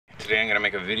Today I'm going to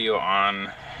make a video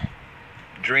on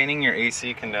draining your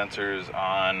AC condensers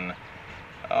on,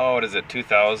 what is it,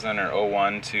 2000 or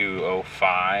 01 to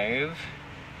 05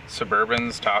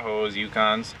 Suburbans, Tahoes,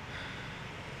 Yukons.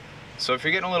 So if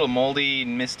you're getting a little moldy,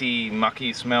 misty,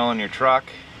 mucky smell in your truck,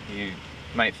 you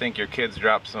might think your kids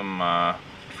dropped some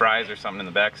fries or something in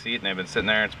the back seat and they've been sitting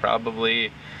there. It's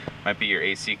probably might be your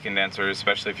AC condenser,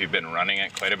 especially if you've been running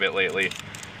it quite a bit lately.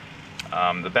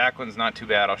 The back one's not too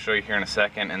bad, I'll show you here in a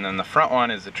second, and then the front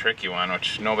one is the tricky one,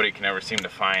 which nobody can ever seem to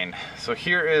find. So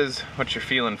here is what you're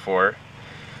feeling for.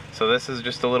 So this is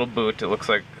just a little boot. It looks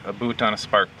like a boot on a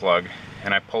spark plug,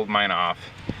 and I pulled mine off.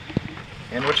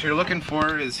 And what you're looking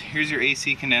for is, here's your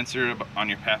AC condenser on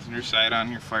your passenger side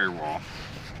on your firewall.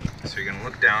 So you're gonna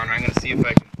look down, and I'm gonna see if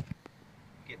I can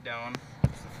get down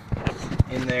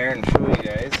in there and show you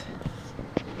guys.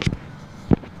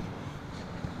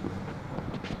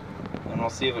 And we'll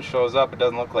see if it shows up. It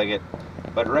doesn't look like it,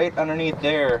 but right underneath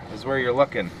there is where you're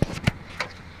looking.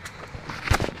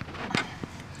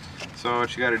 So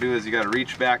what you got to do is you got to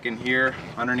reach back in here,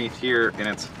 underneath here, and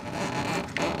it's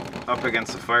up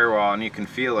against the firewall, and you can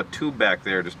feel a tube back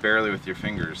there just barely with your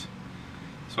fingers.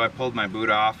 So I pulled my boot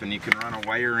off, and you can run a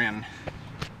wire in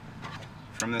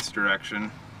from this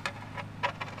direction,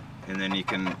 and then you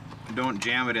can, don't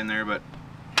jam it in there, but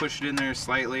push it in there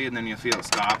slightly, and then you'll feel it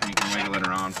stop, and you can wiggle it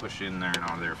around, push it in there and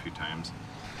out of there a few times.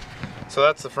 So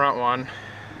that's the front one.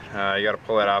 You got to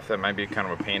pull that off. That might be kind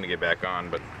of a pain to get back on,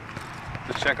 but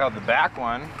let's check out the back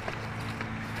one.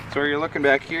 So where you're looking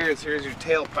back here is, here's your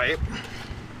tailpipe.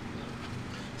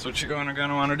 So what you're going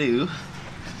to want to do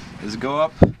is go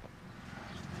up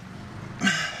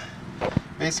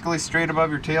basically straight above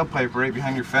your tailpipe, right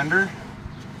behind your fender.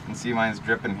 You can see mine's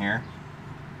dripping here.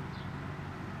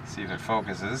 See if it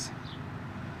focuses.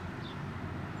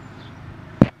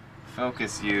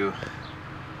 Focus you.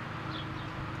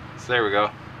 So there we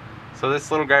go. So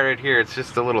this little guy right here, it's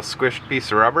just a little squished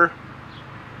piece of rubber,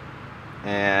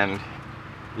 and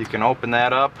you can open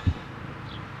that up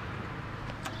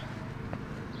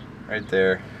right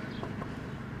there.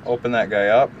 Open that guy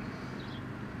up,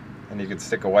 and you can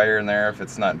stick a wire in there if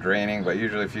it's not draining, but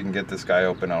usually if you can get this guy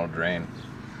open, it'll drain.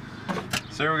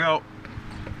 So there we go.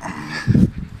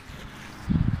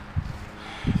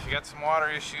 If you got some water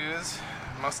issues,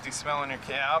 musty smell in your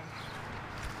cab,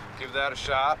 give that a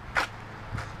shot.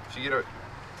 If you get a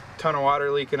ton of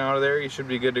water leaking out of there, you should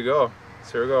be good to go.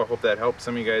 So there we go. Hope that helps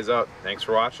some of you guys out. Thanks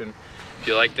for watching. If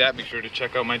you like that, be sure to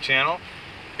check out my channel.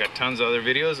 Got tons of other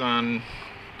videos on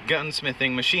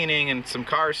gunsmithing, machining, and some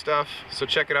car stuff. So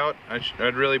check it out.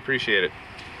 I'd really appreciate it.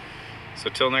 So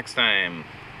till next time,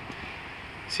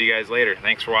 see you guys later.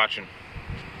 Thanks for watching.